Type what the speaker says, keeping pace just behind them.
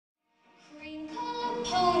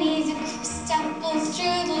apple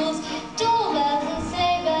strudels, doorbells and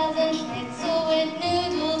sleigh bells and schnitzel with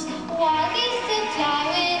noodles, wild geese that fly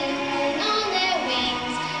with a moon on their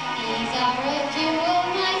wings. These are a few of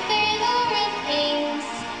my favorite things.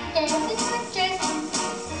 Girls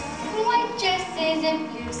in white dresses and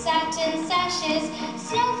blue satin sashes,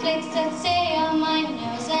 snowflakes that stay on my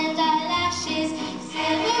nose and eyelashes,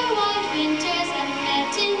 silver white winters that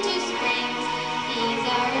melt into springs. These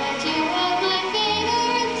are a few of my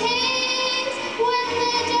favorite things. When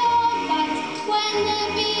the dog bites, when the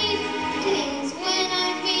bee stings, when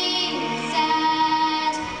I'm feeling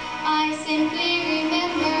sad, I simply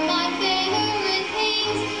remember my favorite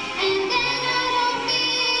things, and then I don't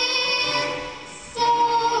feel so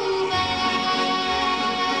bad.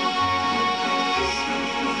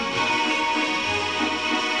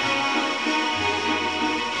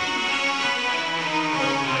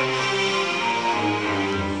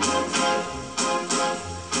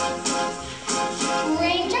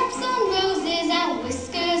 Raindrops on roses and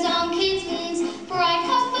whiskers on kittens, bright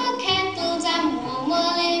copper candles and warm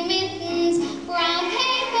woolen mittens, brown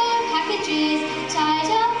paper packages tied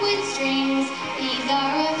up with strings. These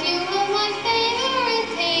are a few of my favorite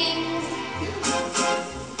things.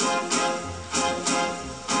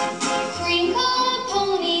 Cream-colored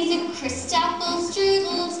ponies and crisp apple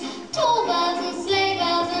strudels, tall bells and sleigh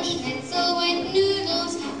bells and schnitzel with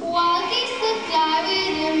noodles, wild geese that fly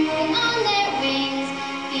with the moon on their wings.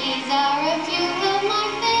 These are a few of my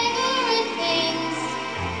favorite things.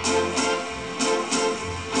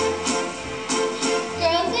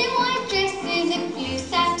 Girls in white dresses and blue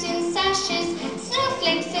satin sashes,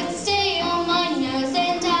 snowflakes that stay on my nose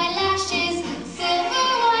and eyelashes, silver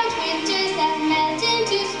white winters that melt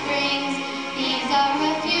into springs. These are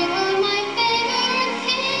a few of my favorite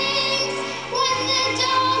things. When the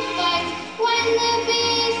dog bites, when the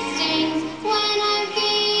bee stings, when I'm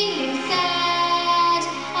feeling sad,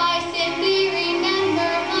 I simply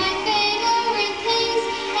remember my favorite things,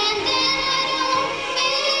 and then I don't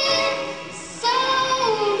feel so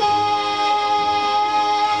bad.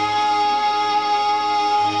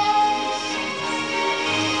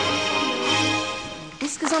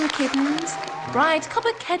 Whiskers on kittens, bright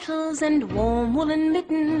copper kettles and warm woolen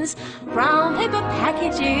mittens, brown paper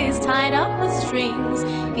packages tied up with strings.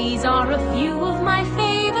 These are a few of my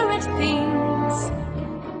favorite things.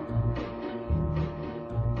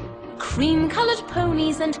 Cream-colored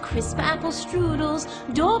ponies and crisp apple strudels,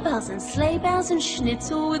 doorbells and sleigh bells and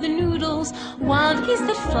schnitzel with the noodles, wild geese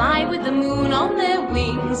that fly with the moon on their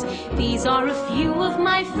wings. These are a few of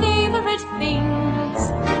my favorite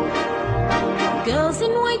things. Girls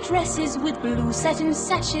in white dresses with blue satin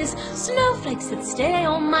sashes, snowflakes that stay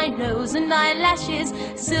on my nose and eyelashes,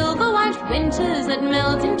 silver white winters that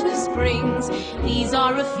melt into springs. These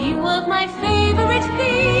are a few of my favorite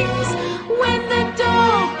things. When the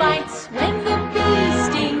dog bites, when the bee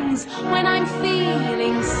stings, when I'm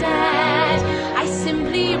feeling sad, I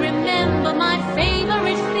simply remember my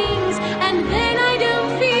favorite things, and then I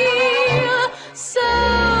don't feel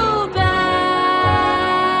so bad.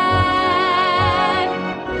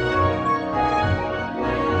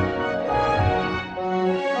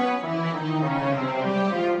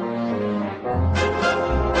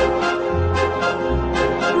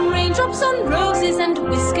 Raindrops on roses and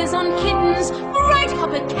whiskers on kittens, bright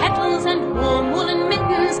copper kettles and warm woolen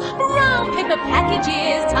mittens, brown paper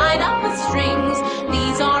packages tied up with strings.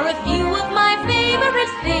 These are a few of my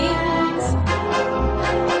favorite things.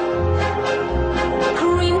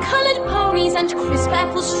 Cream-colored ponies and crisp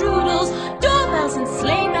apple strudels, doorbells and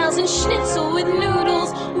sleigh bells and schnitzel with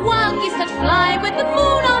noodles, wild geese that fly with the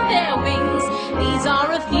moon on their wings. These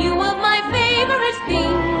are a few of my favorite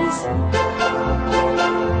things.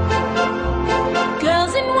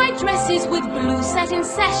 Girls in white dresses with blue satin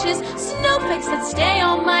sashes, snowflakes that stay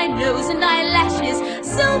on my nose and eyelashes,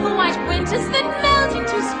 silver white winters that melt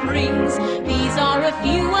into springs. These are a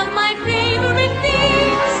few of my favorites.